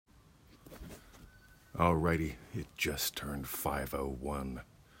Alrighty, it just turned 5:01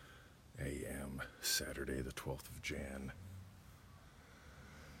 a.m. Saturday the 12th of Jan.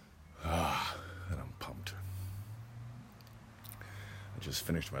 And I'm pumped. I just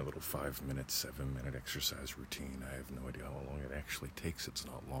finished my little 5-minute, 7-minute exercise routine. I have no idea how long it actually takes. It's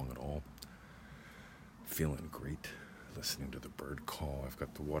not long at all. Feeling great, listening to the bird call. I've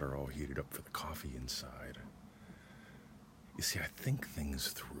got the water all heated up for the coffee inside. You see, I think things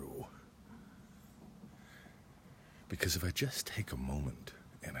through. Because if I just take a moment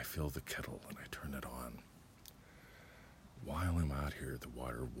and I fill the kettle and I turn it on, while I'm out here, the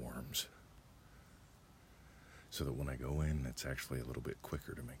water warms. So that when I go in, it's actually a little bit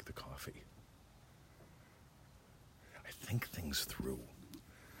quicker to make the coffee. I think things through.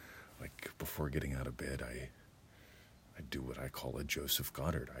 Like before getting out of bed, I do what I call a Joseph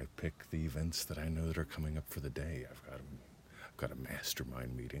Goddard. I pick the events that I know that are coming up for the day. I've got a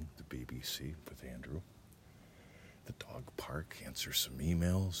mastermind meeting at the BBC with Andrew. The dog park, answer some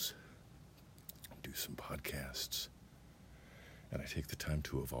emails, do some podcasts, and I take the time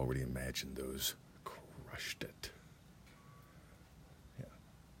to have already imagined those. Crushed it.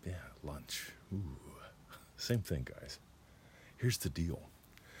 Yeah, lunch. Ooh, same thing, guys. Here's the deal.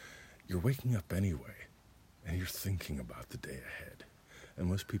 You're waking up anyway, and you're thinking about the day ahead. And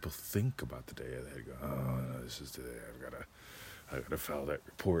most people think about the day ahead, go, oh, no, this is the day I gotta file that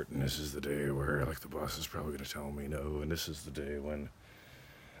report, and this is the day where, like, the boss is probably gonna tell me no, and this is the day when,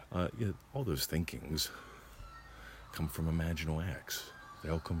 all those thinkings come from imaginal acts. They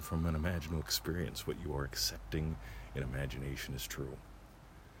all come from an imaginal experience. What you are accepting in imagination is true.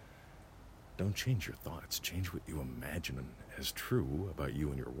 Don't change your thoughts. Change what you imagine as true about you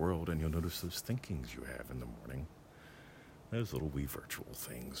and your world, and you'll notice those thinkings you have in the morning. Those little wee virtual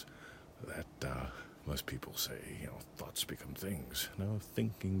things that most people say, thoughts become things. No,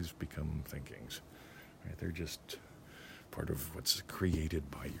 thinkings become thinkings. Right? They're just part of what's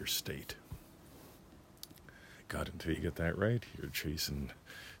created by your state. God, until you get that right, you're chasing,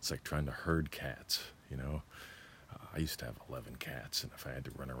 it's like trying to herd cats, I used to have 11 cats, and if I had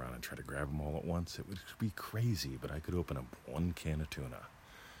to run around and try to grab them all at once, it would be crazy, but I could open up one can of tuna,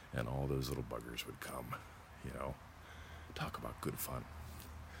 and all those little buggers would come, Talk about good fun.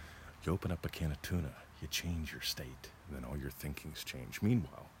 You open up a can of tuna, you change your state, and then all your thinkings change.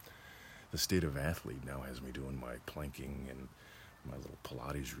 Meanwhile, the state of athlete now has me doing my planking and my little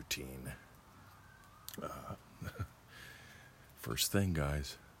Pilates routine. First thing,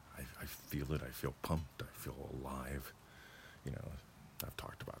 guys, I feel it. I feel pumped. I feel alive. I've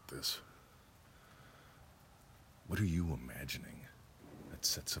talked about this. What are you imagining that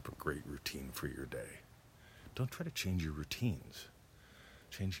sets up a great routine for your day? Don't try to change your routines.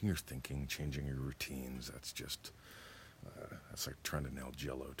 Changing your thinking, changing your routines, that's just, that's like trying to nail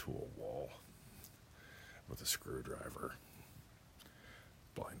Jell-O to a wall with a screwdriver,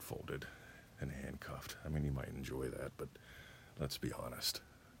 blindfolded and handcuffed. I mean, you might enjoy that, but let's be honest.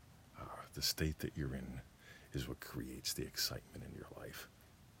 The state that you're in is what creates the excitement in your life.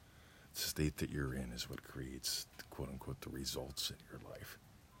 The state that you're in is what creates, quote-unquote, the results in your life.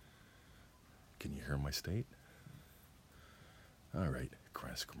 Can you hear my state? All right,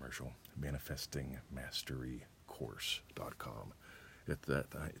 crass commercial. ManifestingMasteryCourse.com.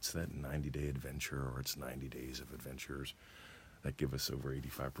 It's that 90-day adventure, or it's 90 days of adventures that give us over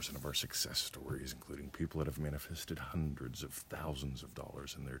 85% of our success stories, including people that have manifested hundreds of thousands of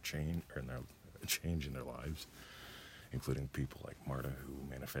dollars in their change in their lives, including people like Marta, who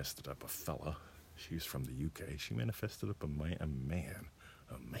manifested up a fella. She's from the UK. She manifested up a man,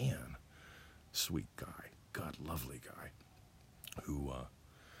 sweet guy, God, lovely guy, who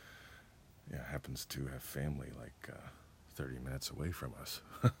happens to have family like 30 minutes away from us.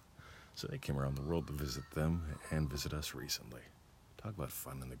 So they came around the world to visit them and visit us recently. Talk about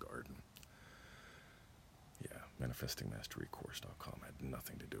fun in the garden. Yeah, ManifestingMasteryCourse.com had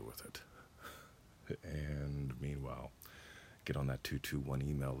nothing to do with it. And meanwhile, get on that 221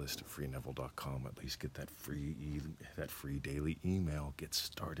 email list at freeneville.com. At least get that free daily email. Get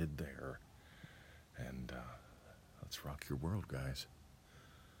started there. And let's rock your world, guys.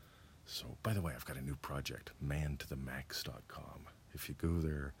 So, by the way, I've got a new project, mantothemax.com. If you go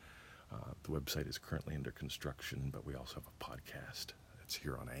there, the website is currently under construction, but we also have a podcast. It's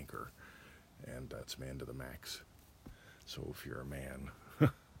here on Anchor, and it's Man to the Max. So if you're a man,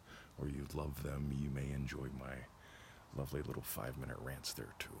 or you love them, you may enjoy my lovely little 5-minute rants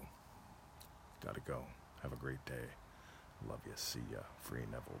there, too. Gotta go. Have a great day. Love you. See ya.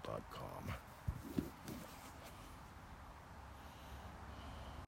 freeneville.com.